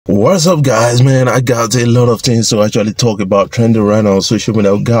What's up, guys? Man, I got a lot of things to actually talk about trending right now on social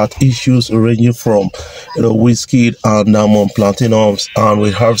media. We got issues ranging from Wizkid and Platinunz, and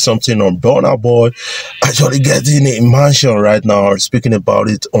we have something on Burna Boy actually getting a mansion right now, speaking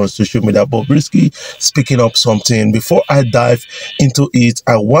about it on social media. But Wizkid speaking up something. Before I dive into it,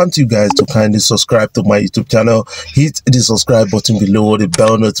 I want you guys to kindly subscribe to my YouTube channel. Hit the subscribe button below, the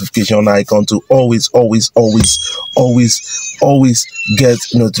bell notification icon to always get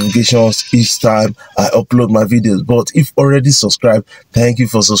notifications each time I upload my videos. But if already subscribed, thank you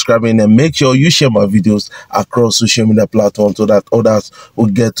for subscribing, and make sure you share my videos across social media platforms so that others will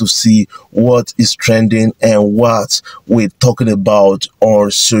get to see what is trending and what we're talking about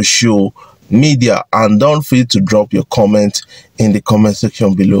on social media. And don't forget to drop your comment in the comment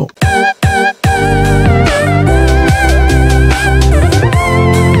section below.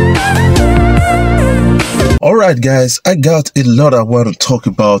 Alright, guys, I got a lot I want to talk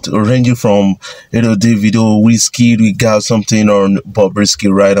about, ranging from the video Wizkid. We got something on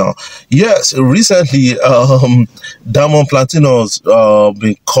Wizkid right now. Yes, recently Platinunz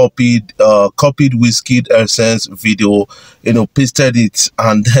been copied Wizkid Essence video, pasted it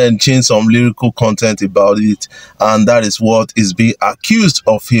and then changed some lyrical content about it, and that is what is being accused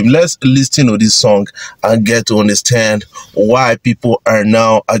of him. Let's listen to this song and get to understand why people are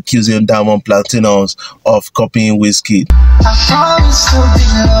now accusing Platinunz of copying Wizkid.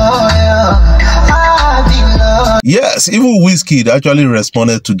 Yes, even Wizkid actually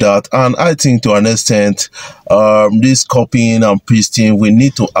responded to that, and I think to an extent, this copying and pasting, we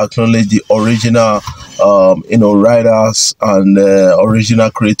need to acknowledge the original writers and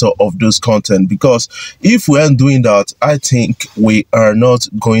original creator of those content, because if we aren't doing that, I think we are not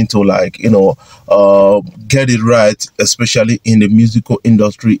going to get it right, especially in the musical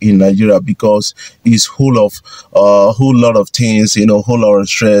industry in Nigeria, because it's whole lot of things, whole lot of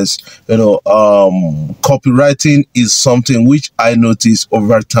stress. Copywriting is something which I notice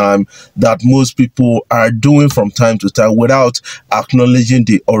over time that most people are doing from time to time without acknowledging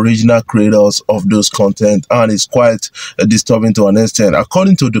the original creators of those content, and it's quite disturbing to an extent.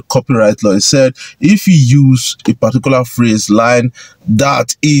 According to the copyright law, it said if you use a particular phrase, line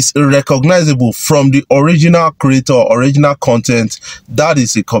that is recognizable from the original creator, original content, that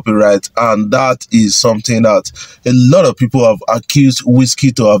is a copyright, and that is something that a lot of people have accused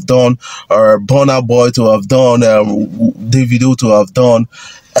Wizkid to have done, or Burna Boy to have done, Davido to have done.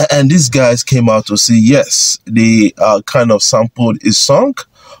 And these guys came out to say yes, they kind of sampled a song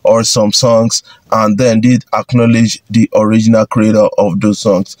or some songs, and then did acknowledge the original creator of those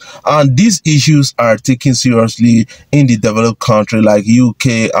songs. And these issues are taken seriously in the developed country like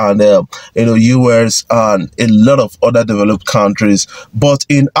UK and US and a lot of other developed countries. But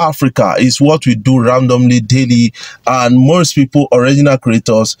in Africa, it's what we do randomly daily, and most people, original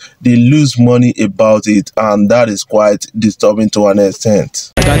creators, they lose money about it, and that is quite disturbing to an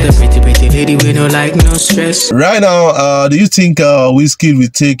extent. I got the pretty lady with no stress. Right now, do you think Wizkid will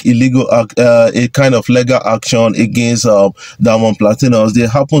take illegal a kind of legal action against Platinunz? They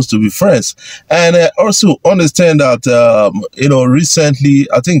happens to be friends, and also understand that recently,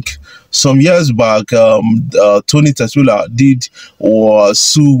 I think some years back, Tony Tesula did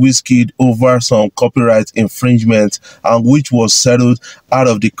sue Wizkid over some copyright infringement, and which was settled out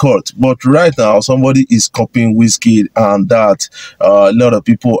of the court. But right now, somebody is copying Wizkid, and that a lot of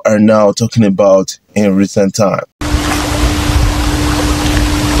people are now talking about in recent time.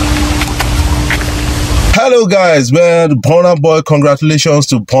 Hello guys, man, Burna Boy, congratulations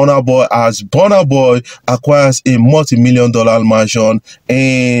to Burna Boy, as Burna Boy acquires a multi-million-dollar mansion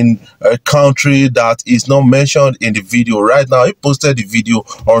in a country that is not mentioned in the video. Right now, he posted the video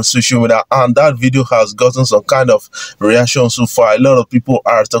on social media, and that video has gotten some kind of reaction so far. A lot of people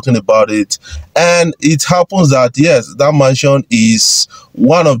are talking about it, and it happens that yes, that mansion is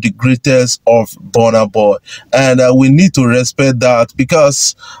one of the greatest of Burna Boy, and we need to respect that,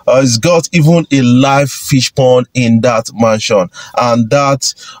 because it's got even a live fish pond in that mansion, and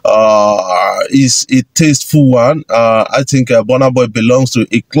that is a tasteful one. I think Burna Boy belongs to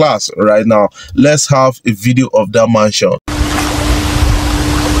a class right now. Let's have a video of that mansion.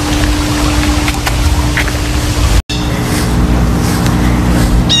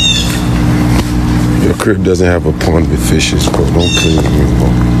 Your crib doesn't have a pond with fishes, bro. Don't play with me,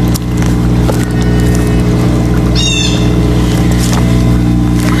 bro.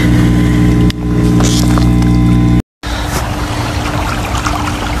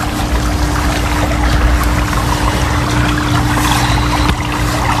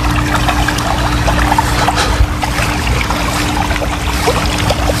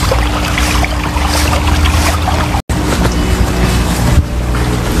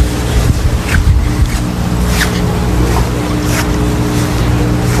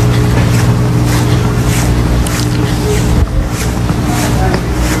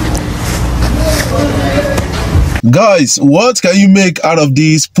 Guys, what can you make out of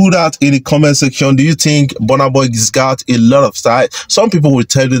this? Put that in the comment section. Do you think Burna Boy has got a lot of style? Some people will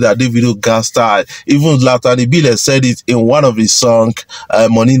tell you that Davido got style. Even Zlatan Ibile said it in one of his songs,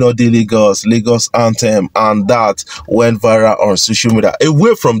 Money No Dey Lagos Anthem, and that went viral on social media.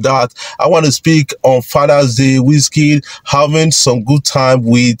 Away from that, I want to speak on Father's Day. Wizkid having some good time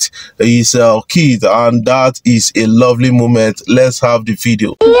with his kid, and that is a lovely moment. Let's have the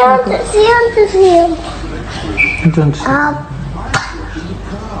video.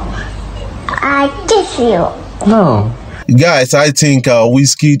 I kiss you. No. Guys, I think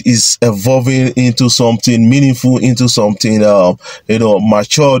Wizkid is evolving into something meaningful, into something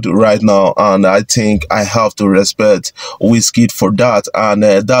matured right now, and I think I have to respect Wizkid for that, and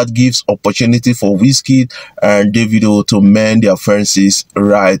that gives opportunity for Wizkid and Davido to mend their fences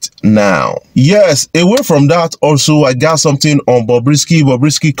right now. Yes, away from that, also I got something on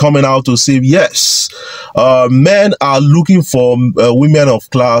Bobrisky coming out to say yes, men are looking for women of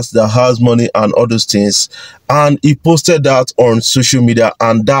class that has money and other things, and he posted that on social media,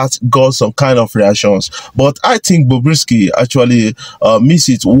 and that got some kind of reactions. But I think Bobrisky actually miss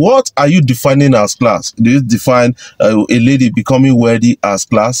it. What are you defining as class? Do you define a lady becoming wealthy as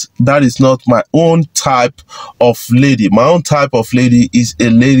class? That is not my own type of lady. My own type of lady is a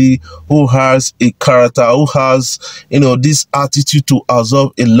lady who has a character, who has this attitude to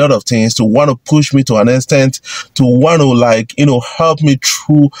absorb a lot of things, to want to push me to an extent, to want to help me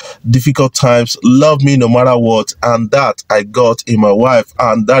through difficult times, love me no matter what, and that I got in my wife,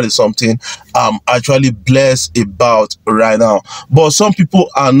 and that is something I'm actually blessed about right now. But some people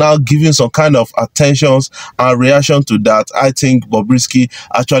are now giving some kind of attentions and reaction to that. I think Bobrisky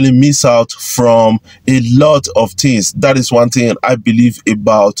actually miss out from a lot of things. That is one thing I believe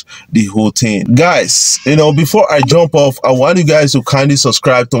about the whole thing. Guys, before I jump off, I want you guys to kindly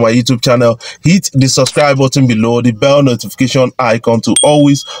subscribe to my YouTube channel. Hit the subscribe button below, the bell notification icon, to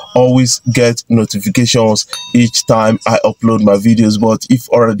always get notifications each time I upload my videos. But if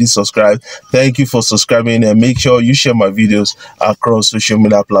already subscribed, thank you for subscribing, and make sure you share my videos across social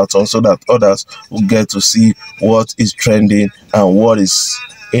media platforms so that others will get to see what is trending and what is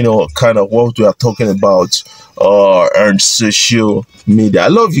kind of what we are talking about on social media. I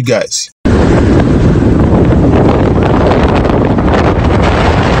love you guys.